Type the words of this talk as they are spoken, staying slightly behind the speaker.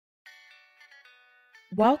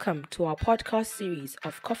Welcome to our podcast series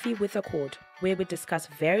of Coffee with Accord, where we discuss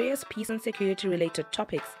various peace and security related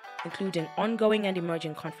topics, including ongoing and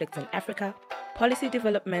emerging conflicts in Africa, policy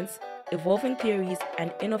developments, evolving theories,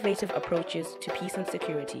 and innovative approaches to peace and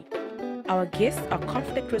security. Our guests are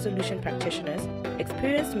conflict resolution practitioners,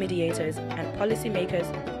 experienced mediators, and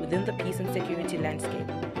policymakers within the peace and security landscape.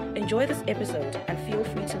 Enjoy this episode and feel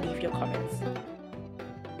free to leave your comments.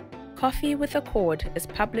 Coffee with Accord is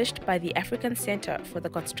published by the African Center for the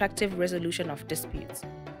Constructive Resolution of Disputes.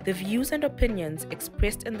 The views and opinions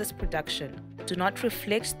expressed in this production do not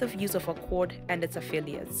reflect the views of Accord and its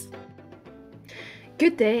affiliates.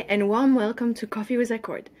 Good day and warm welcome to Coffee with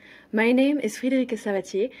Accord. My name is Friederike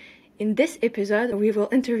Sabatier. In this episode, we will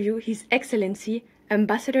interview His Excellency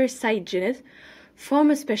Ambassador Said Djinnit,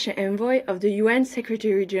 Former Special Envoy of the UN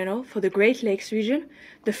Secretary General for the Great Lakes region,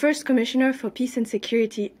 the first Commissioner for Peace and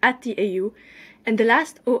Security at the AU, and the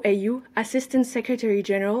last OAU Assistant Secretary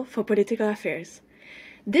General for Political Affairs.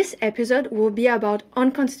 This episode will be about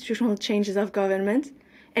unconstitutional changes of government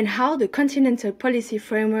and how the continental policy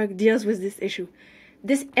framework deals with this issue.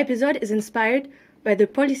 This episode is inspired by the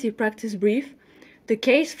Policy Practice Brief, the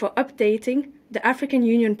case for updating the African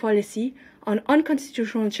Union policy on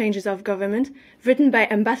unconstitutional changes of government, written by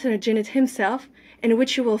Ambassador Djinnit himself, and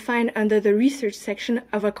which you will find under the research section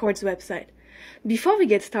of Accord's website. Before we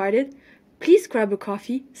get started, please grab a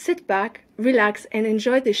coffee, sit back, relax, and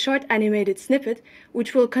enjoy the short animated snippet,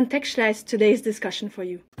 which will contextualize today's discussion for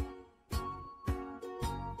you.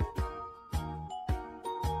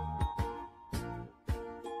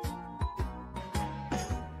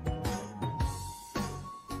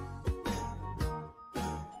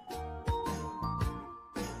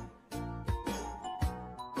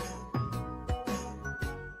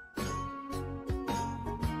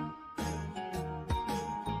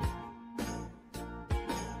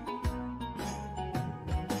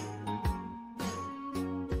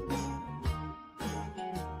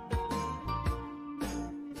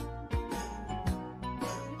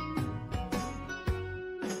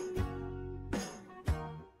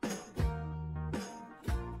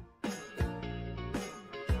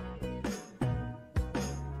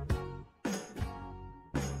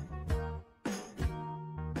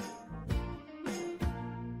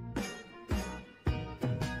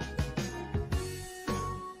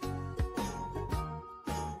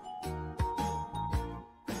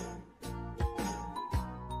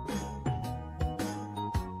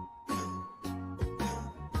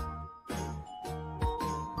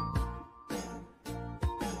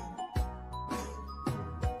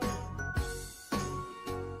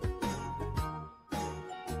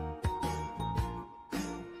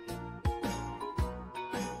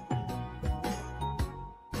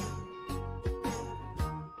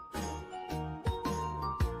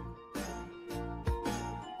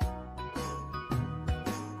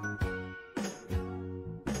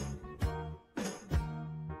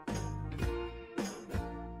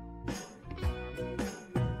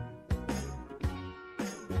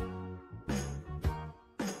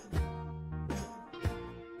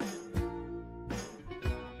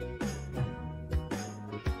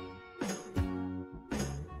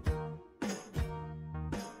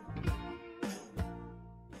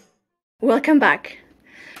 Welcome back.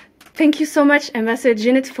 Thank you so much, Ambassador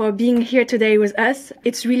Djinnit, for being here today with us.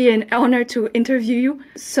 It's really an honor to interview you.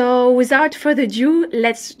 So without further ado,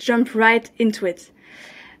 let's jump right into it.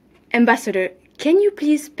 Ambassador, can you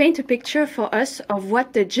please paint a picture for us of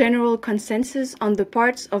what the general consensus on the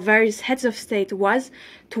parts of various heads of state was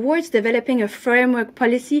towards developing a framework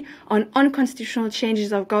policy on unconstitutional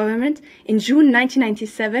changes of government in June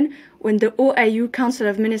 1997 when the OAU Council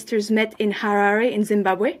of Ministers met in Harare in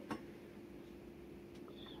Zimbabwe?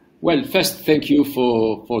 Well, first, thank you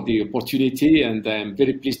for the opportunity, and I'm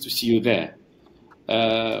very pleased to see you there.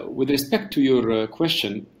 With respect to your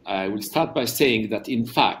question, I will start by saying that, in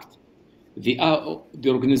fact, the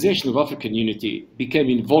Organization of African Unity became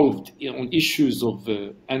involved on issues of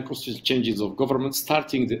unconstitutional changes of government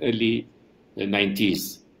starting the early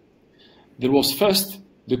 90s. There was first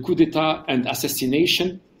the coup d'etat and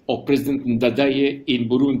assassination of President Ndadaye in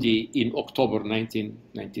Burundi in October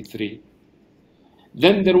 1993.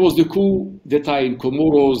 Then there was the coup d'etat in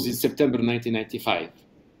Comoros in September 1995.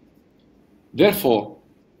 Therefore,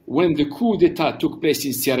 when the coup d'etat took place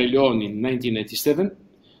in Sierra Leone in 1997,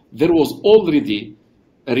 there was already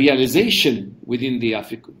a realization within the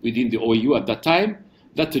OAU at that time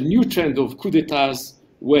that a new trend of coup d'etats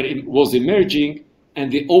was emerging, and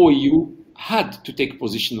the OAU had to take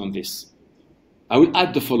position on this. I will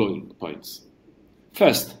add the following points.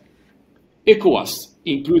 First, ECOWAS,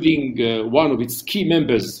 including one of its key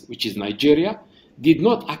members, which is Nigeria, did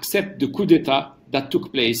not accept the coup d'etat that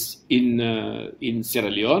took place in Sierra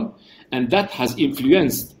Leone, and that has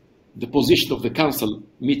influenced the position of the Council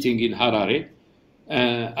meeting in Harare,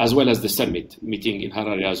 as well as the summit meeting in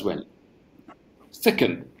Harare as well.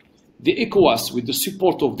 Second, the ECOWAS, with the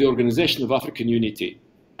support of the Organization of African Unity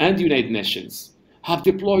and the United Nations, have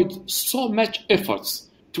deployed so much efforts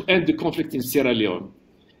to end the conflict in Sierra Leone.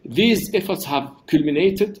 These efforts have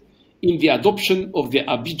culminated in the adoption of the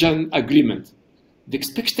Abidjan Agreement. The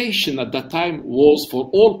expectation at that time was for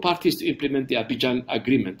all parties to implement the Abidjan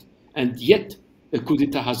Agreement, and yet a coup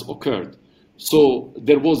d'etat has occurred. So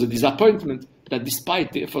there was a disappointment that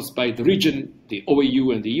despite the efforts by the region, the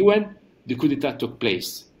OAU and the UN, the coup d'etat took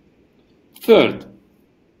place. Third,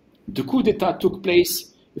 the coup d'etat took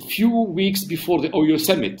place a few weeks before the OAU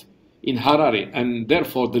summit in Harare, and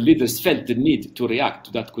therefore the leaders felt the need to react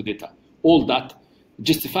to that coup d'etat. All that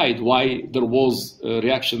justified why there was a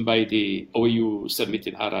reaction by the OAU summit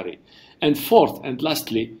in Harare. And fourth and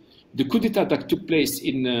lastly, the coup d'etat that took place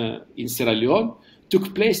in Sierra Leone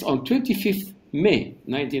took place on 25th May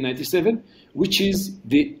 1997, which is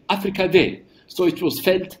the Africa Day. So it was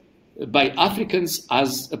felt by Africans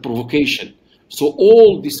as a provocation. So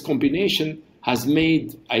all this combination has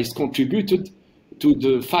contributed to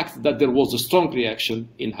the fact that there was a strong reaction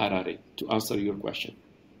in Harare, to answer your question.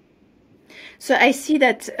 So I see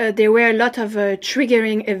that there were a lot of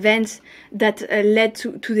triggering events that led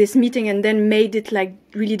to this meeting and then made it like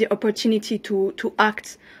really the opportunity to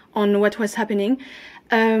act on what was happening.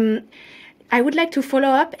 I would like to follow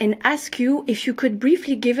up and ask you if you could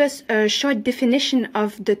briefly give us a short definition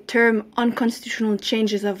of the term unconstitutional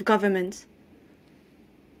changes of government.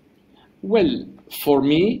 Well, for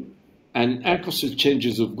me, an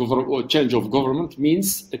unconstitutional change of government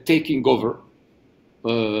means taking over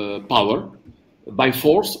power by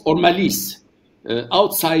force or malice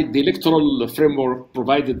outside the electoral framework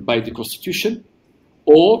provided by the Constitution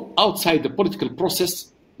or outside the political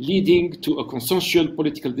process leading to a consensual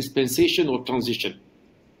political dispensation or transition.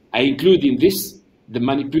 I include in this the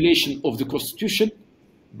manipulation of the Constitution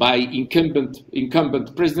by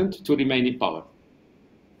incumbent president to remain in power.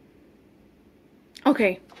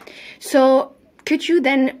 Okay, so could you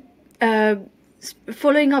then,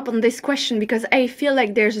 following up on this question, because I feel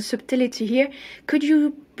like there's a subtlety here, could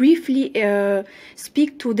you briefly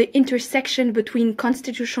speak to the intersection between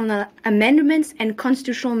constitutional amendments and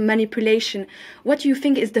constitutional manipulation? What do you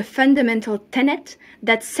think is the fundamental tenet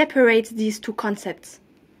that separates these two concepts?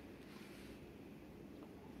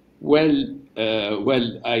 Well,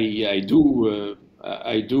 I do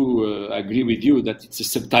agree with you that it's a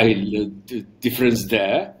subtle difference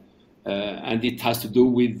there, and it has to do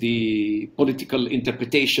with the political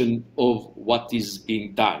interpretation of what is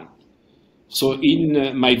being done. So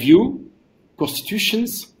in my view,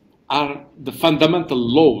 constitutions are the fundamental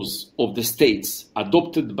laws of the states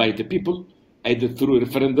adopted by the people, either through a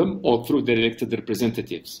referendum or through their elected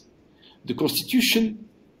representatives. The constitutions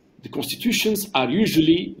are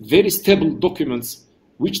usually very stable documents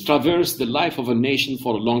which traverse the life of a nation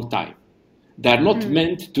for a long time. They are not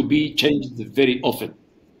meant to be changed very often.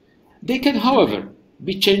 They can, however,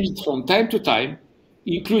 be changed from time to time,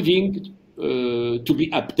 including to be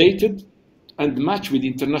updated and match with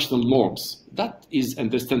international norms. That is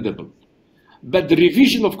understandable. But the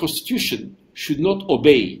revision of constitution should not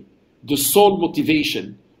obey the sole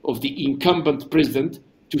motivation of the incumbent president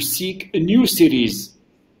to seek a new series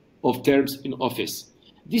of terms in office.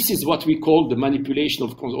 This is what we call the manipulation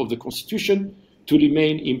of the constitution to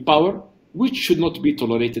remain in power, which should not be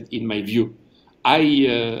tolerated in my view.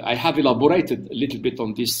 I have elaborated a little bit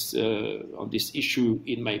on this issue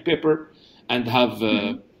in my paper and have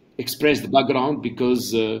expressed the background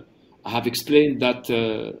because I have explained that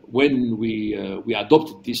when we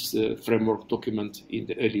adopted this framework document in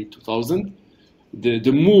the early 2000s,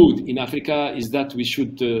 the mood in Africa is that we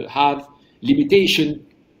should have limitation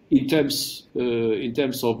in terms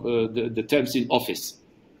of the terms in office.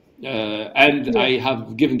 I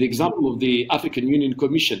have given the example of the African Union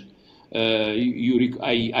Commission.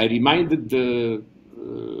 I reminded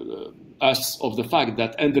us of the fact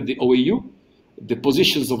that under the OAU, the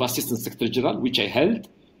positions of Assistant Secretary General, which I held,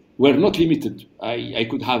 were not limited. I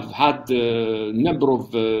could have had a number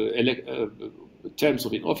of terms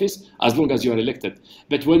of in office as long as you are elected.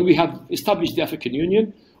 But when we have established the African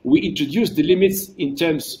Union, we introduced the limits in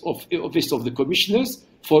terms of office of the commissioners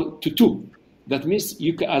to 2. That means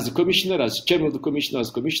you can, as a commissioner, as chairman of the commission, as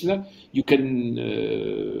commissioner, you can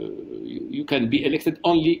be elected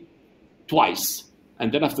only twice,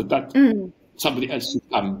 and then after that, somebody else should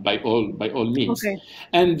come by all means. Okay.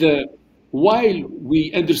 And while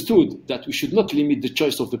we understood that we should not limit the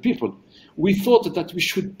choice of the people, we thought that we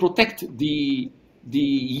should protect the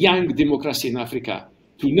young democracy in Africa,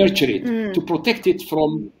 to nurture it, to protect it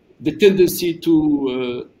from the tendency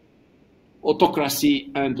to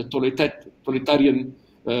autocracy and the totalitarian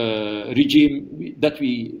regime that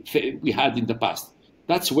we had in the past.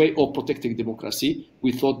 That's a way of protecting democracy.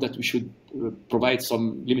 We thought that we should provide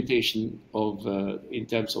some limitation in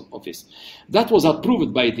terms of office. That was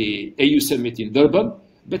approved by the AU summit in Durban,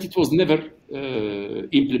 but it was never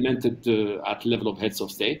implemented at level of heads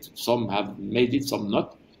of state. Some have made it, some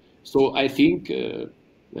not. So I think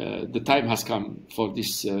the time has come for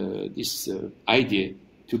this idea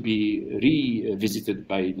to be revisited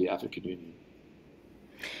by the African Union.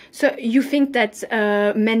 So you think that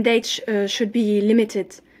mandates should be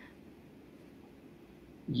limited?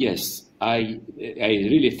 Yes, I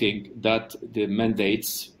really think that the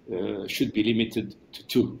mandates should be limited to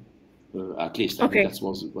two, at least. I think that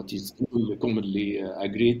was what is commonly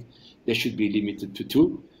agreed. They should be limited to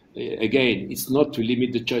two. Again, it's not to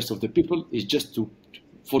limit the choice of the people. It's just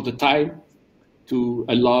for the time, to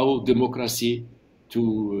allow democracy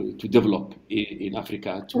to develop in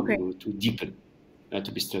Africa, to deepen. To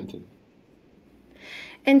be strengthened.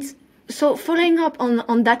 And so following up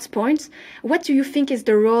on that point, what do you think is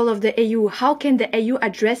the role of the AU? How can the AU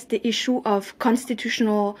address the issue of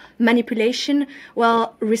constitutional manipulation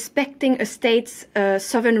while respecting a state's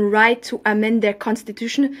sovereign right to amend their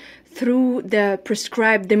constitution through the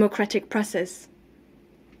prescribed democratic process?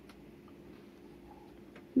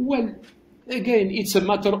 Well, again, it's a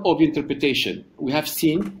matter of interpretation. We have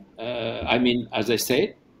seen, as I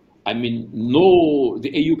said, no,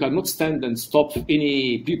 the AU cannot stand and stop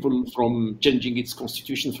any people from changing its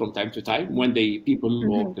constitution from time to time when the people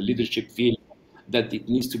or the leadership feel that it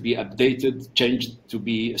needs to be updated, changed to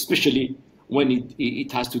be, especially when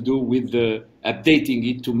it has to do with updating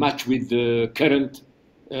it to match with the current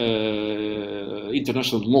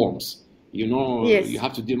international norms. You know, you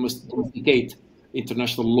have to domesticate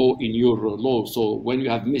international law in your law. So when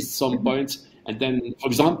you have missed some points, and then, for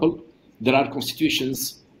example, there are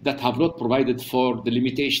constitutions that have not provided for the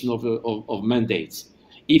limitation of mandates.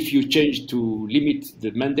 If you change to limit the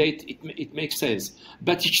mandate, it makes sense.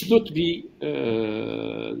 But it should not be,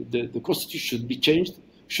 the constitution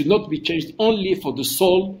should not be changed only for the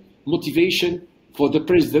sole motivation for the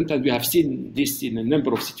president. And we have seen this in a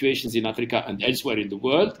number of situations in Africa and elsewhere in the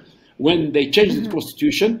world, when they changed the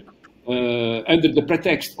constitution under the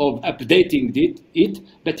pretext of updating it,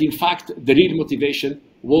 but in fact, the real motivation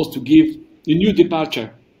was to give a new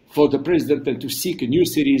departure for the president and to seek a new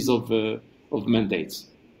series of mandates.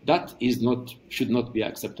 That should not be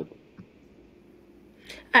acceptable.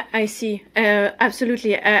 I see.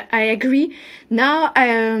 Absolutely. I agree. Now,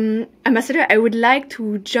 Ambassador, I would like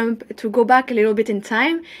to go back a little bit in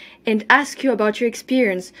time and ask you about your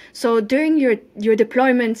experience. So during your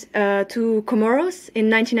deployment to Comoros in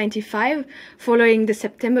 1995, following the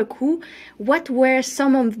September coup, what were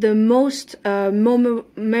some of the most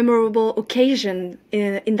memorable occasions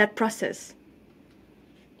in that process?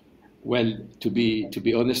 Well, to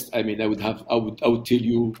be honest, I would tell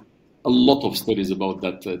you a lot of stories about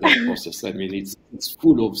that process. It's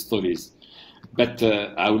full of stories, but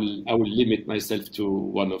I will limit myself to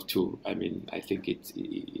one or two. I think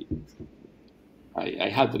I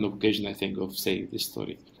had an occasion, I think, of saying this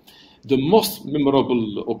story. The most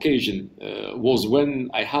memorable occasion was when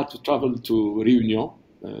I had to travel to Réunion,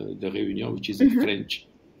 which is a French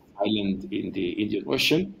island in the Indian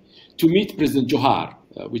Ocean, to meet President Johar,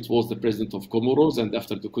 which was the president of Comoros, and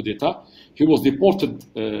after the coup d'etat, he was deported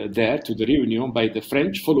there to the Réunion by the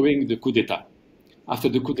French following the coup d'etat. After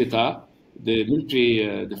the coup d'etat, the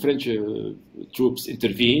military, the French troops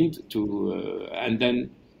intervened and then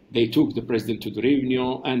they took the president to the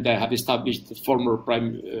Réunion, and they have established the former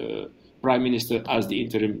prime minister as the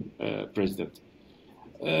interim president.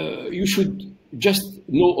 You should just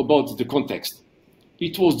know about the context.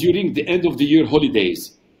 It was during the end of the year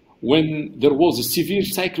holidays, when there was a severe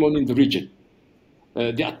cyclone in the region.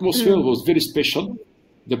 The atmosphere was very special.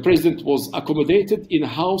 The president was accommodated in a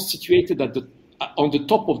house situated on the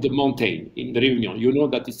top of the mountain in the Réunion. You know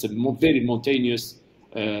that it's a very mountainous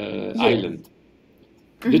island.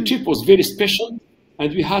 The trip was very special,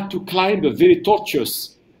 and we had to climb a very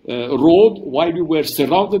tortuous road while we were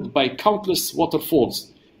surrounded by countless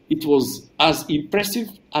waterfalls. It was as impressive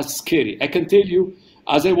as scary. I can tell you,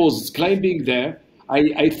 as I was climbing there,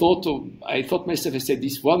 I thought myself, I said,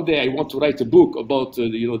 this one day I want to write a book about,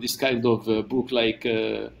 this kind of book like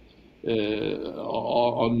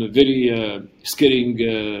on a very scaring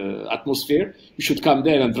atmosphere, you should come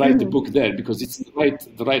there and write the book there, because it's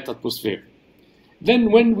the right atmosphere.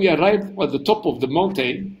 Then when we arrived at the top of the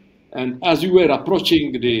mountain, and as we were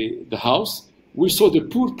approaching the house, we saw the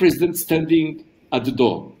poor president standing at the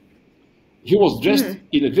door. He was dressed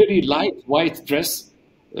in a very light white dress.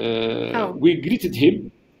 We greeted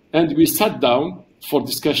him and we sat down for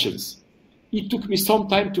discussions. It took me some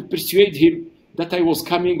time to persuade him that I was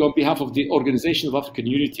coming on behalf of the Organization of African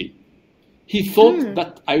Unity. He thought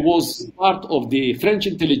that I was part of the French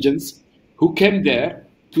intelligence who came there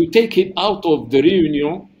to take him out of the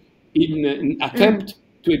Réunion in an attempt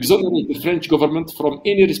to exonerate the French government from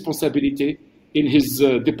any responsibility in his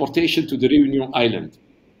deportation to the Réunion Island.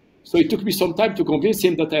 So it took me some time to convince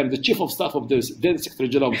him that I am the chief of staff of the then Secretary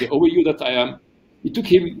General of the OAU that I am. It took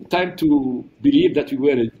him time to believe that we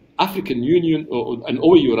were an African Union, or an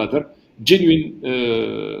OAU rather, genuine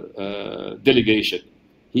delegation.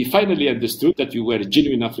 He finally understood that we were a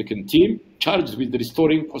genuine African team charged with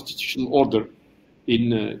restoring constitutional order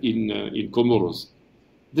in Comoros.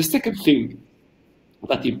 The second thing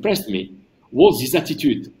that impressed me was his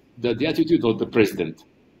attitude, the attitude of the president.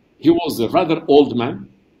 He was a rather old man,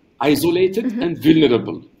 isolated and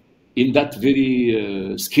vulnerable in that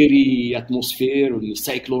very scary atmosphere, in the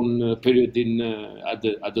cyclone period at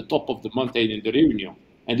the top of the mountain in the Réunion.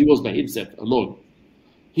 And he was by himself, alone.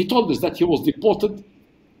 He told us that he was deported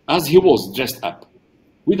as he was dressed up,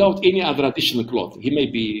 without any other additional cloth. It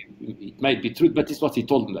might be true, but it's what he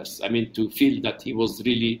told us. I mean, to feel that he was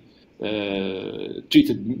really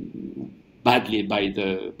treated badly by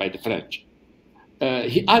the French.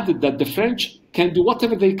 He added that the French can do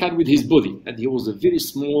whatever they can with his body, and he was a very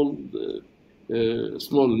small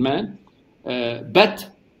man. But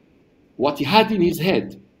what he had in his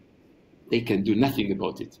head, they can do nothing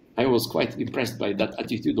about it. I was quite impressed by that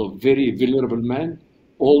attitude of very vulnerable man,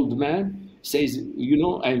 old man, says, you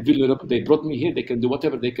know, I'm vulnerable. They brought me here. They can do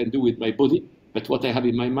whatever they can do with my body, but what I have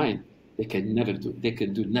in my mind, they can never do. They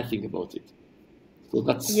can do nothing about it. So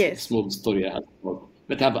that's a small story I have about.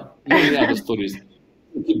 But I have many other stories.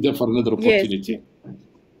 I'll keep them for another opportunity.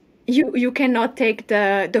 Yes. You cannot take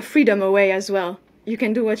the freedom away as well. You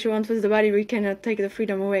can do what you want with the body, but you cannot take the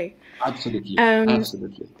freedom away. Absolutely.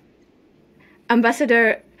 Absolutely.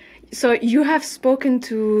 Ambassador, so you have spoken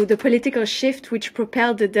to the political shift which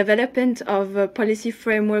propelled the development of a policy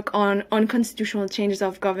framework on unconstitutional changes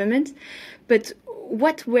of government. But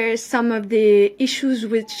what were some of the issues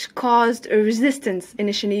which caused a resistance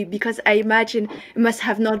initially? Because I imagine it must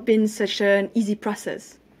have not been such an easy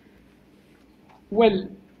process. Well,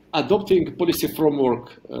 adopting policy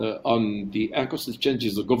framework on the unconstitutional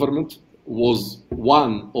changes of government was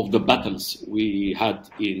one of the battles we had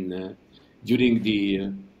during the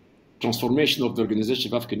transformation of the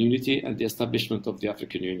Organization of African Unity and the establishment of the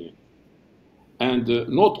African Union. And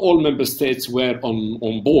not all member states were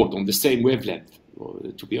on board on the same wavelength,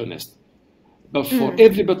 to be honest. But for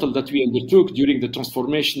every battle that we undertook during the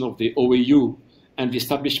transformation of the OAU and the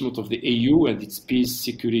establishment of the AU and its peace,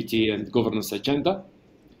 security, and governance agenda,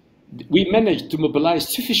 we managed to mobilize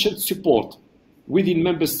sufficient support within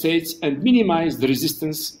member states and minimize the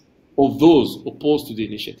resistance of those opposed to the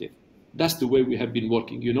initiative. That's the way we have been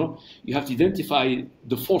working, you know. You have to identify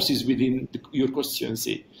the forces within your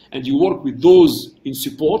constituency, and you work with those in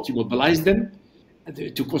support, you mobilize them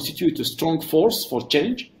to constitute a strong force for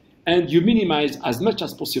change, and you minimize as much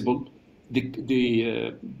as possible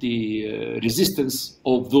the resistance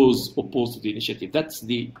of those opposed to the initiative. That's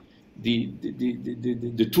the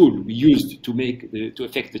tool we used to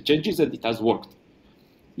effect the changes, and it has worked.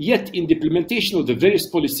 Yet in the implementation of the various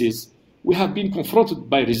policies, we have been confronted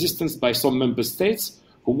by resistance by some member states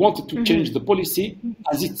who wanted to change the policy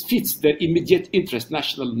as it fits their immediate interest,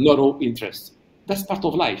 national narrow interests. That's part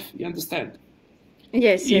of life, you understand?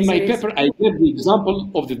 Yes. In my paper, I gave the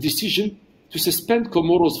example of the decision to suspend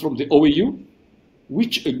Comoros from the OAU,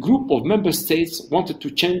 which a group of member states wanted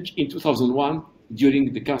to change in 2001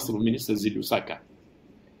 during the Council of Ministers in Lusaka.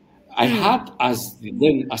 I had, as the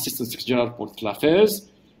then Assistant Secretary General for Political Affairs,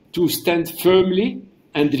 to stand firmly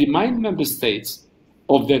and remind member states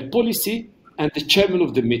of their policy, and the chairman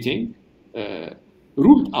of the meeting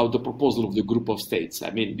ruled out the proposal of the group of states.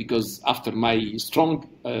 I mean, because after my strong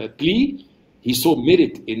plea, he saw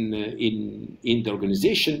merit in the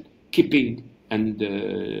organization keeping and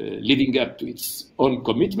living up to its own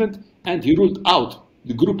commitment, and he ruled out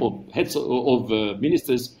the group of heads of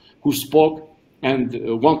ministers who spoke and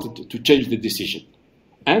wanted to change the decision.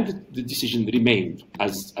 And the decision remained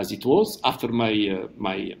as it was after my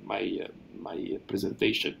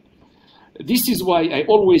presentation. This is why I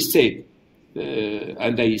always said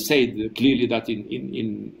and I said clearly that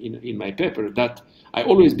in my paper, that I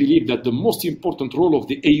always believe that the most important role of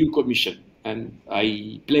the AU Commission, and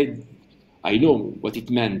I know what it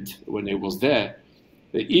meant when I was there,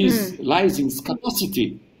 lies in its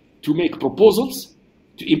capacity to make proposals,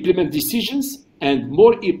 to implement decisions, and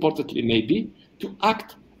more importantly maybe, to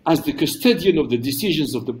act as the custodian of the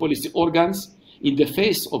decisions of the policy organs in the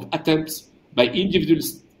face of attempts by individual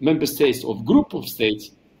member states or group of states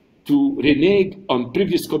to renege on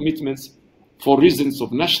previous commitments for reasons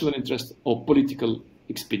of national interest or political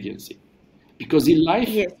expediency. Because in life,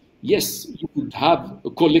 yes, you could have a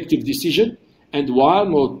collective decision, and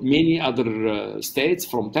one or many other states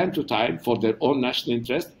from time to time, for their own national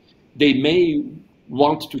interest, they may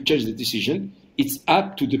want to change the decision. It's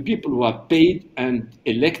up to the people who are paid and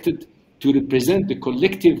elected to represent the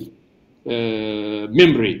collective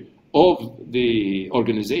memory of the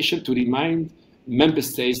organization, to remind member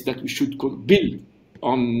states that we should continue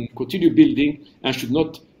building, and should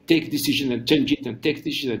not take decision and change it, and take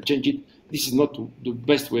decision and change it. This is not the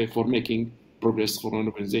best way for making progress for an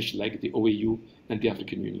organization like the OAU and the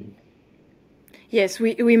African Union. Yes,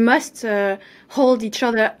 we must hold each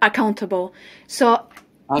other accountable. So,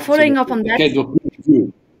 Absolutely. Following up on that, kind of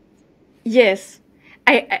view. Yes,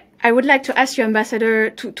 I would like to ask you, Ambassador,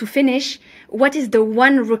 to finish. What is the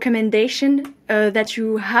one recommendation that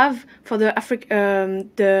you have for the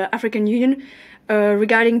African Union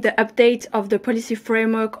regarding the update of the policy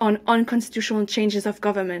framework on unconstitutional changes of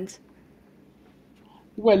government?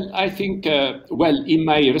 Well, I think, in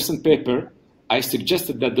my recent paper, I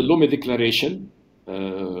suggested that the Lomé Declaration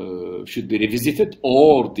should be revisited,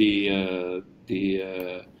 or the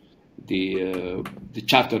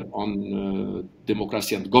Charter on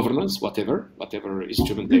Democracy and Governance, whatever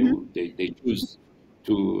instrument they choose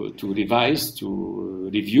to revise, to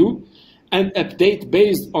review, and update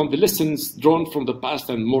based on the lessons drawn from the past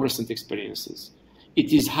and more recent experiences.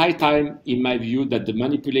 It is high time, in my view, that the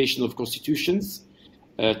manipulation of constitutions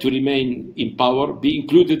to remain in power be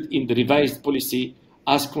included in the revised policy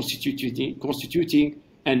as constituting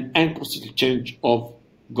an unconstitutional change of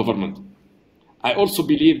government. I also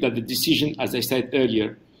believe that the decision, as I said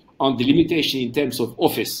earlier, on the limitation in terms of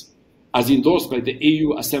office, as endorsed by the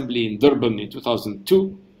AU Assembly in Durban in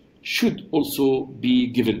 2002, should also be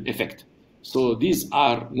given effect. So these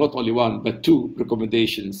are not only one, but two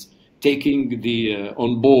recommendations, taking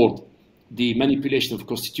on board the manipulation of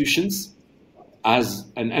constitutions as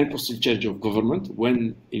an unconstitutional change of government,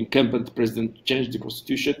 when incumbent president changed the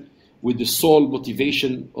constitution with the sole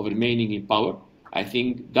motivation of remaining in power. I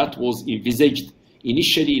think that was envisaged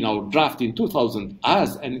initially in our draft in 2000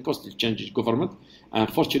 as an unconstitutional change of government.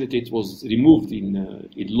 Unfortunately, it was removed in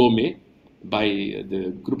Lomé by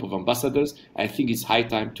the group of ambassadors. I think it's high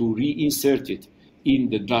time to reinsert it in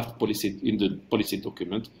the draft policy, in the policy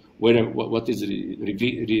document, where what is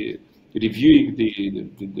reviewing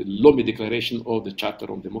the Lomé Declaration or the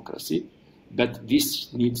Charter on Democracy. But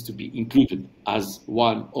this needs to be included as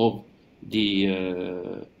one of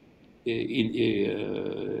the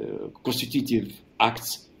constitutive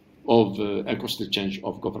acts of unconstitutional change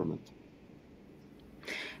of government.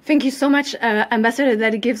 Thank you so much, Ambassador.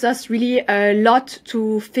 That gives us really a lot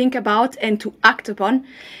to think about and to act upon.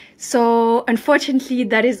 So, unfortunately,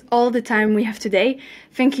 that is all the time we have today.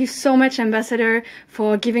 Thank you so much, Ambassador,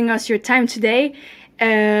 for giving us your time today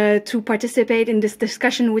to participate in this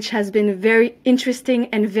discussion, which has been very interesting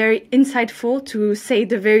and very insightful, to say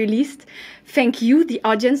the very least. Thank you, the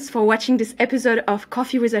audience, for watching this episode of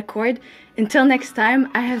Coffee with Accord. Until next time,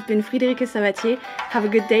 I have been Friederike Sabatier. Have a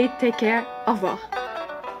good day. Take care. Au revoir.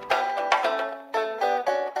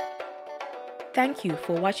 Thank you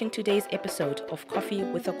for watching today's episode of Coffee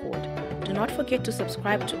with Accord. Do not forget to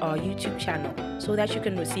subscribe to our YouTube channel so that you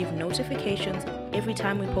can receive notifications every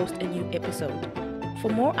time we post a new episode. For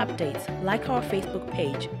more updates, like our Facebook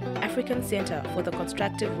page, African Center for the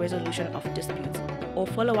Constructive Resolution of Disputes, or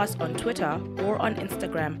follow us on Twitter or on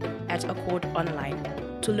Instagram at Accord Online.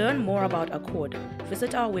 To learn more about Accord,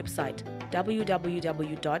 visit our website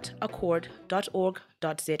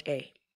www.accord.org.za.